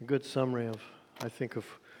 A good summary of, I think, of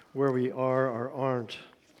where we are or aren't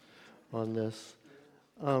on this.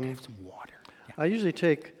 Have some water. Yeah. I usually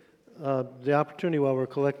take the opportunity while we're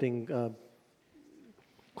collecting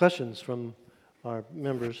questions from our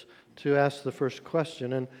members to ask the first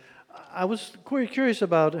question. And I was quite curious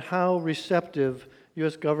about how receptive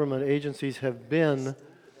U.S. government agencies have been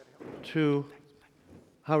to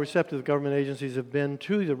how receptive the government agencies have been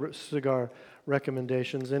to the cigar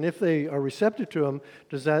recommendations, and if they are receptive to them,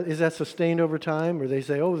 is that sustained over time, or they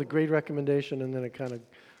say, oh, the great recommendation, and then it kind of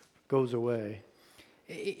goes away?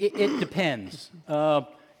 It depends.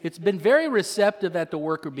 It's been very receptive at the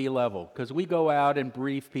worker bee level, because we go out and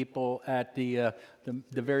brief people at the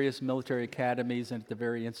various military academies and at the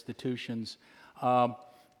various institutions.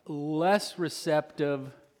 Less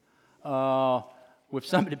receptive with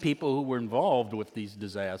some of the people who were involved with these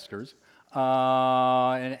disasters,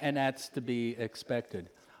 and that's to be expected.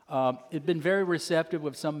 It's been very receptive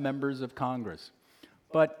with some members of Congress.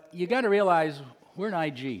 But you got to realize we're an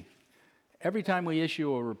IG. Every time we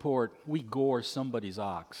issue a report, we gore somebody's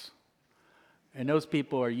ox. And those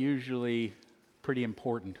people are usually pretty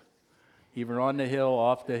important, either on the Hill,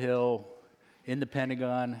 off the Hill, in the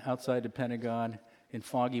Pentagon, outside the Pentagon, in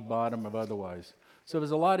Foggy Bottom, or otherwise. So there's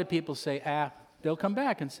a lot of people say, they'll come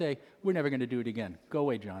back and say, we're never going to do it again. Go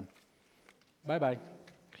away, John. Bye-bye.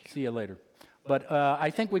 See you later. But I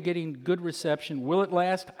think we're getting good reception. Will it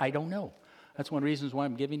last? I don't know. That's one of the reasons why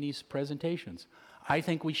I'm giving these presentations. I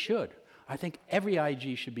think we should. I think every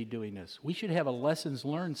IG should be doing this. We should have a lessons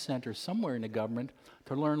learned center somewhere in the government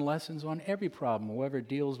to learn lessons on every problem, whether it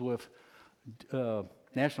deals with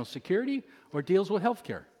national security or deals with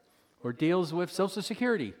healthcare or deals with Social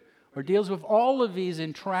Security or deals with all of these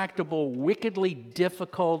intractable, wickedly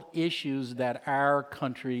difficult issues that our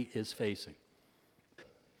country is facing.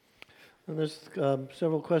 And there's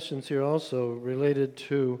several questions here also related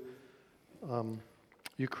to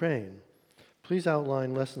Ukraine. Please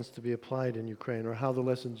outline lessons to be applied in Ukraine, or how the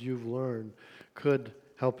lessons you've learned could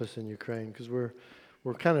help us in Ukraine, because we're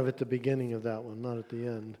kind of at the beginning of that one, not at the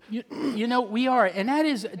end. You know, we are, and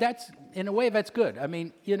that's in a way that's good. I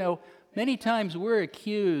mean, you know, many times we're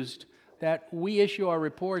accused that we issue our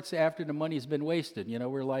reports after the money's been wasted. You know,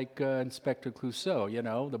 we're like Inspector Clouseau, you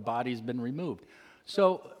know, the body's been removed.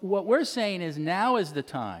 So what we're saying is now is the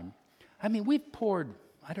time. I mean, we've poured,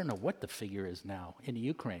 I don't know what the figure is now in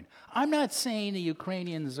Ukraine. I'm not saying the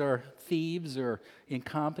Ukrainians are thieves or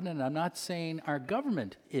incompetent. I'm not saying our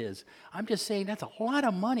government is. I'm just saying that's a lot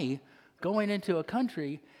of money going into a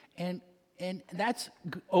country, and that's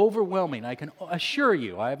overwhelming. I can assure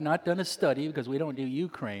you, I have not done a study because we don't do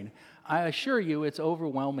Ukraine. I assure you it's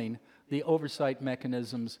overwhelming, the oversight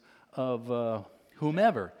mechanisms of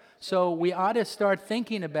whomever. So we ought to start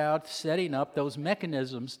thinking about setting up those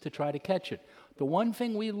mechanisms to try to catch it. The one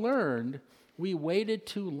thing we learned, we waited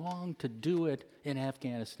too long to do it in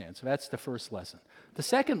Afghanistan. So that's the first lesson. The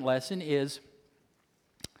second lesson is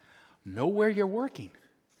know where you're working.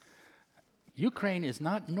 Ukraine is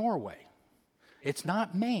not Norway. It's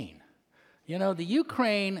not Maine. You know, the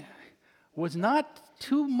Ukraine was not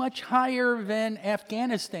too much higher than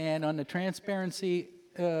Afghanistan on the Transparency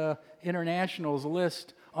International's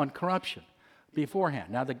list on corruption beforehand.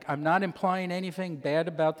 Now, I'm not implying anything bad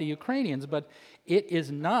about the Ukrainians, but it is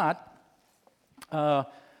not, a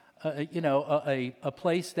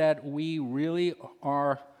place that we really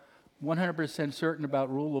are 100% certain about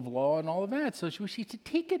rule of law and all of that. So we should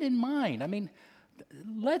take it in mind. I mean,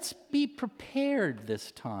 let's be prepared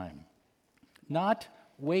this time, not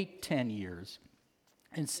wait 10 years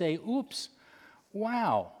and say, oops,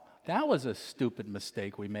 wow, that was a stupid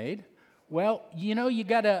mistake we made. Well, you know, you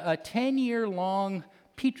got a 10-year-long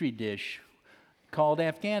petri dish called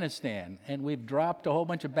Afghanistan, and we've dropped a whole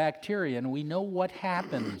bunch of bacteria, and we know what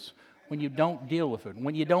happens when you don't deal with it,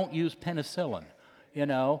 when you don't use penicillin. You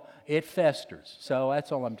know, it festers. So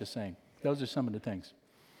that's all I'm just saying. Those are some of the things.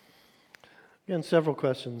 Again, several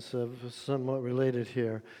questions somewhat related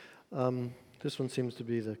here. This one seems to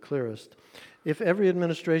be the clearest. If every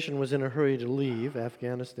administration was in a hurry to leave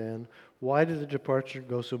Afghanistan, why did the departure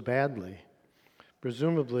go so badly?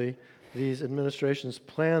 Presumably, these administrations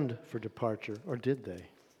planned for departure, or did they?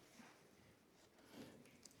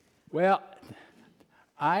 Well,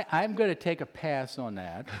 I'm going to take a pass on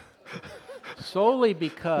that, solely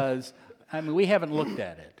because, I mean, we haven't looked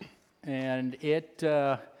at it, and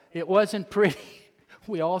it wasn't pretty.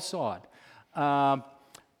 We all saw it.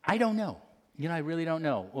 I don't know. You know, I really don't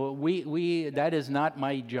know. That is not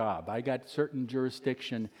my job. I got certain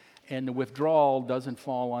jurisdiction, and the withdrawal doesn't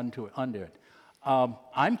fall under it.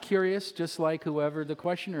 I'm curious, just like whoever the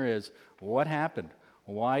questioner is, what happened?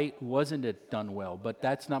 Why wasn't it done well? But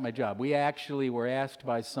that's not my job. We actually were asked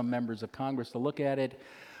by some members of Congress to look at it.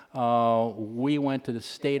 We went to the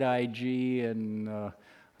state IG, and I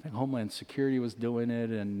think Homeland Security was doing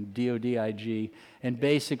it, and DOD IG, and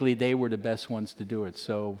basically they were the best ones to do it.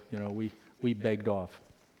 So, you know, we begged off.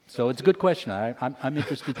 So it's a good question. I'm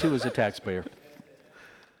interested too as a taxpayer.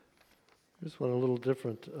 Here's one a little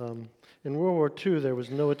different. In World War II, there was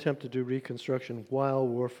no attempt to do reconstruction while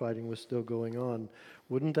warfighting was still going on.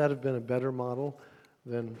 Wouldn't that have been a better model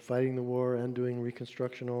than fighting the war and doing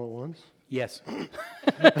reconstruction all at once? Yes.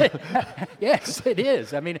 Yes, it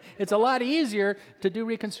is. I mean, it's a lot easier to do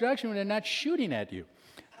reconstruction when they're not shooting at you.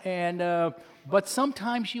 But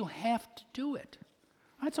sometimes you have to do it.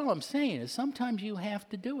 That's all I'm saying, is sometimes you have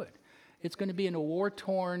to do it. It's going to be in a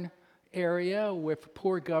war-torn area with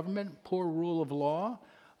poor government, poor rule of law,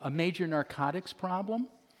 a major narcotics problem.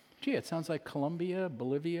 Gee, it sounds like Colombia,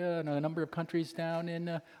 Bolivia, and a number of countries down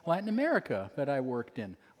in Latin America that I worked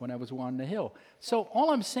in when I was on the Hill. So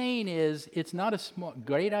all I'm saying is it's not a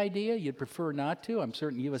great idea. You'd prefer not to. I'm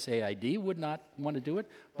certain USAID would not want to do it.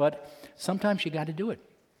 But sometimes you got to do it.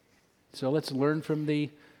 So let's learn from the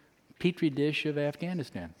petri dish of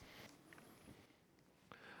Afghanistan.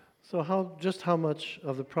 So how much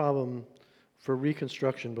of the problem for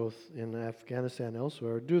reconstruction, both in Afghanistan and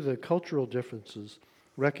elsewhere, do the cultural differences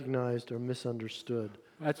recognized or misunderstood?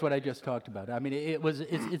 That's what I just talked about. I mean,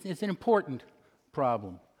 it's an important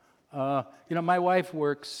problem. My wife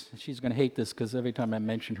works, she's going to hate this because every time I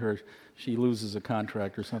mention her, she loses a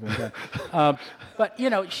contract or something like that.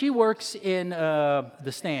 But, she works in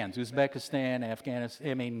the stands, Uzbekistan,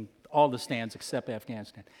 Afghanistan, all the stands except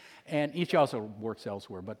Afghanistan. And she also works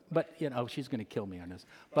elsewhere, but she's going to kill me on this.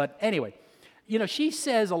 But anyway, she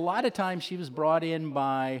says a lot of times she was brought in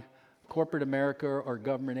by corporate America or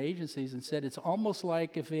government agencies and said it's almost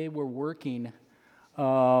like if they were working,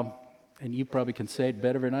 and you probably can say it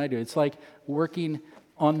better than I do, it's like working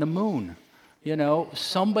on the moon.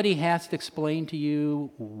 Somebody has to explain to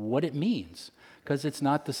you what it means, because it's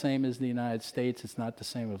not the same as the United States, it's not the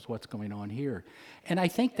same as what's going on here. And I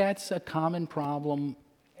think that's a common problem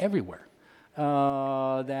everywhere,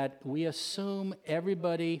 that we assume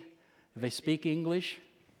everybody, if they speak English,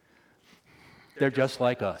 they're just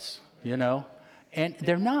like us, and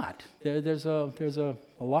they're not. There's a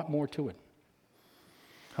lot more to it.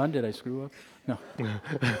 Hun, did I screw up? No.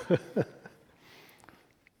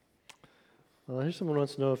 Well, here's someone who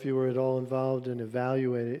wants to know if you were at all involved in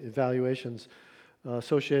evaluations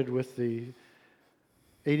associated with the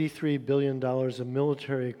 $83 billion of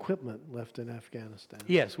military equipment left in Afghanistan.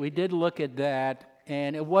 Yes, we did look at that,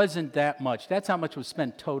 and it wasn't that much. That's how much was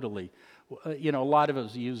spent totally. A lot of it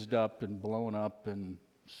was used up and blown up and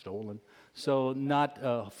stolen. So not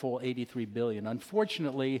a full $83 billion.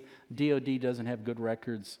 Unfortunately, DoD doesn't have good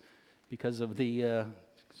records because of the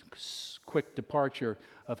quick departure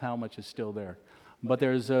of how much is still there. But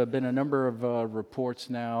there's been a number of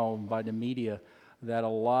reports now by the media that a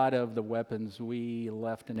lot of the weapons we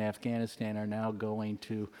left in Afghanistan are now going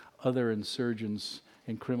to other insurgents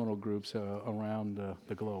and criminal groups around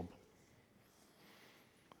the globe.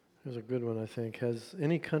 Here's a good one, I think. Has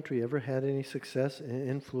any country ever had any success in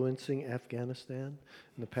influencing Afghanistan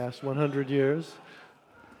in the past 100 years?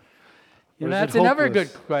 That's another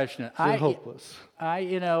good question. Is it hopeless?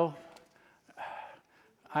 I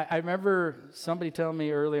remember somebody telling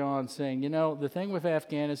me early on saying, the thing with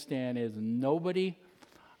Afghanistan is nobody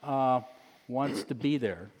wants to be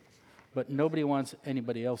there, but nobody wants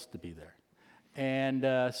anybody else to be there.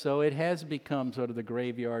 And so it has become sort of the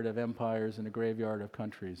graveyard of empires and the graveyard of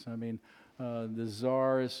countries. I mean, the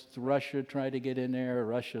Tsarist Russia tried to get in there.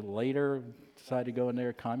 Russia later decided to go in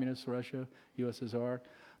there. Communist Russia, USSR.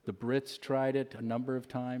 The Brits tried it a number of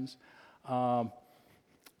times.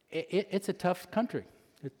 It's a tough country.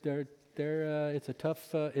 It's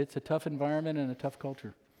a tough environment and a tough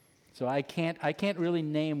culture. So I can't really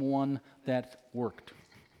name one that worked.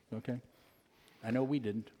 Okay, I know we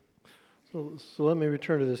didn't. So let me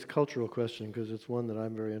return to this cultural question because it's one that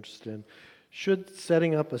I'm very interested in. Should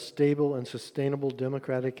setting up a stable and sustainable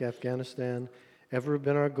democratic Afghanistan ever have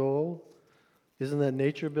been our goal? Isn't that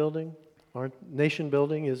nation building? Nation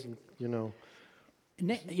building is,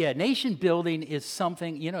 nation building is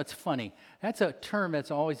something, it's funny. That's a term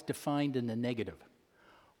that's always defined in the negative.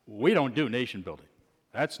 We don't do nation building.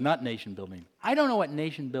 That's not nation building. I don't know what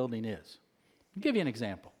nation building is. I'll give you an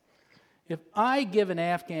example. If I give an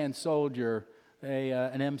Afghan soldier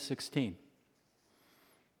an M16, is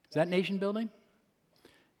that nation building?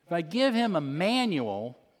 If I give him a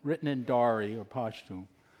manual written in Dari or Pashtun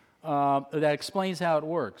that explains how it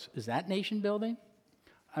works, is that nation building?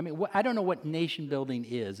 I mean, I don't know what nation building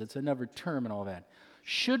is. It's another term and all that.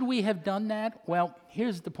 Should we have done that? Well,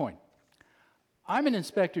 here's the point. I'm an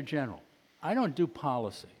inspector general. I don't do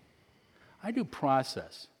policy. I do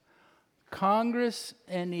process. Congress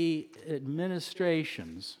and the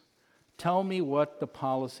administrations tell me what the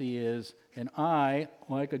policy is, and I,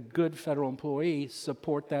 like a good federal employee,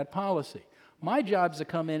 support that policy. My job is to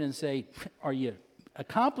come in and say, are you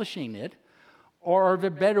accomplishing it, or are there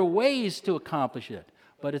better ways to accomplish it?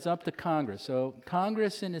 But it's up to Congress. So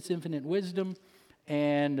Congress, in its infinite wisdom,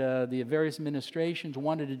 and the various administrations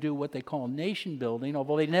wanted to do what they call nation building,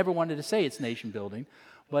 although they never wanted to say it's nation building,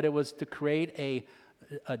 but it was to create a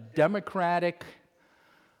democratic,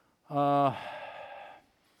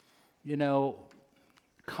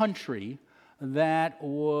 country that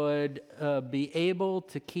would be able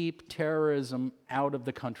to keep terrorism out of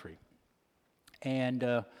the country. And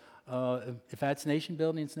if that's nation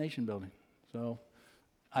building, it's nation building. So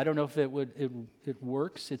I don't know if it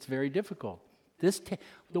works. It's very difficult.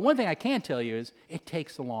 The one thing I can tell you is it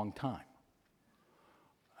takes a long time.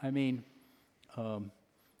 I mean,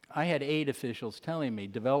 I had aid officials telling me,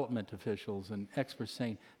 development officials and experts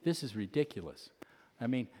saying, this is ridiculous. I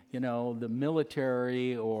mean, the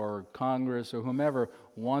military or Congress or whomever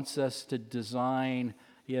wants us to design,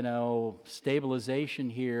 stabilization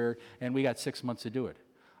here, and we got 6 months to do it.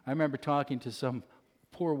 I remember talking to some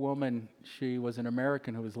poor woman. She was an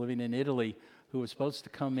American who was living in Italy, who was supposed to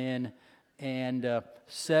come in and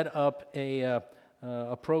set up a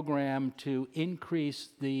program to increase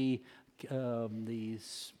the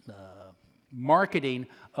marketing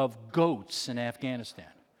of goats in Afghanistan.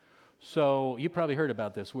 So you probably heard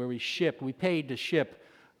about this, where we paid to ship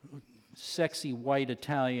sexy white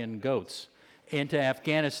Italian goats into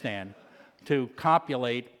Afghanistan to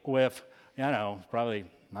copulate with, probably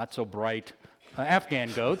not so bright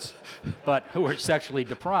Afghan goats, but who were sexually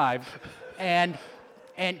deprived, and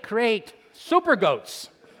create super goats.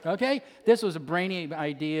 Okay? This was a brainy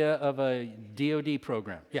idea of a DOD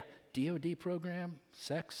program. Yeah, DOD program,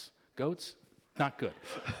 sex, goats. Not good.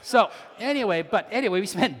 So anyway, we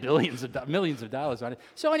spent millions of dollars on it.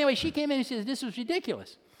 So anyway, she came in and said, this was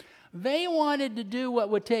ridiculous. They wanted to do what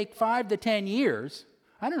would take 5 to 10 years.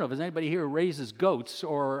 I don't know if there's anybody here who raises goats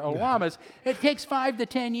or llamas. It takes 5 to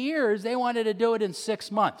 10 years. They wanted to do it in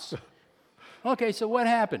 6 months. Okay, so what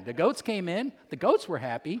happened? The goats came in. The goats were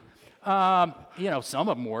happy. Some of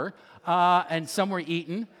them were. And some were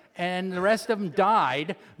eaten. And the rest of them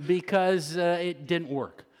died because it didn't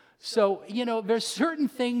work. So, there's certain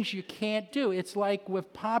things you can't do. It's like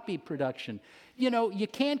with poppy production. You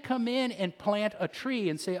can't come in and plant a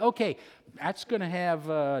tree and say, okay, that's going to have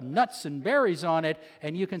nuts and berries on it,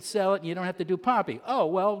 and you can sell it, and you don't have to do poppy. Oh,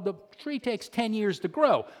 well, the tree takes 10 years to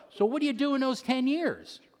grow. So what do you do in those 10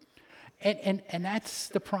 years? And that's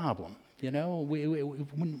the problem.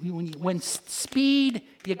 When speed,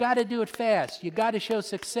 you got to do it fast. You got to show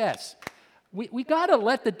success. We got to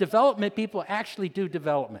let the development people actually do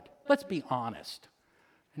development. Let's be honest.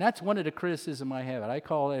 And that's one of the criticism I have. I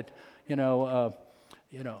call it,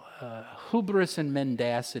 hubris and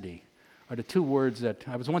mendacity are the two words that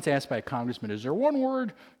I was once asked by a congressman, is there one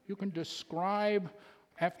word you can describe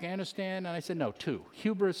Afghanistan? And I said, no, two,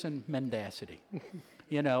 hubris and mendacity.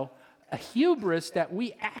 A hubris that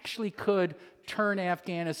we actually could turn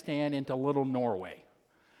Afghanistan into little Norway.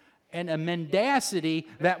 And a mendacity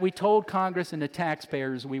that we told Congress and the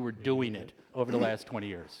taxpayers we were doing it over the last 20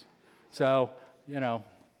 years. So,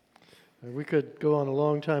 We could go on a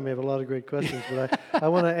long time. We have a lot of great questions, but I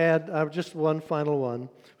want to add just one final one,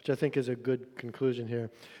 which I think is a good conclusion here.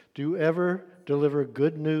 Do you ever deliver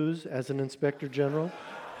good news as an inspector general?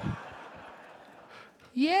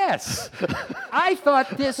 Yes. I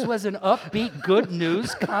thought this was an upbeat good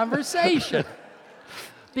news conversation.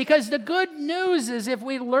 Because the good news is if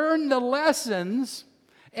we learn the lessons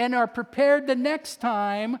and are prepared the next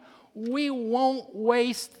time, we won't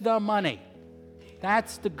waste the money.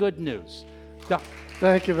 That's the good news.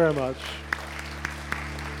 Thank you very much.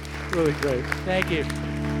 Really great. Thank you.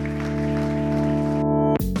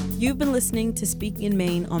 You've been listening to Speaking in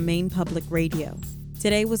Maine on Maine Public Radio.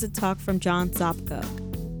 Today was a talk from John Sopko.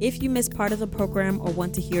 If you missed part of the program or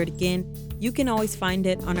want to hear it again, you can always find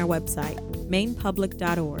it on our website,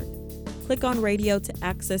 mainepublic.org. Click on radio to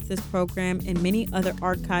access this program and many other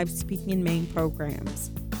archived Speaking in Maine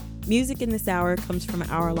programs. Music in this hour comes from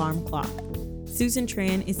Our Alarm Clock. Susan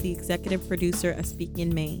Tran is the executive producer of Speaking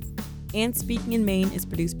in Maine. And Speaking in Maine is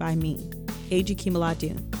produced by me, KG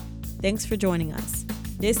Kimaladoon. Thanks for joining us.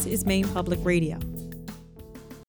 This is Maine Public Radio.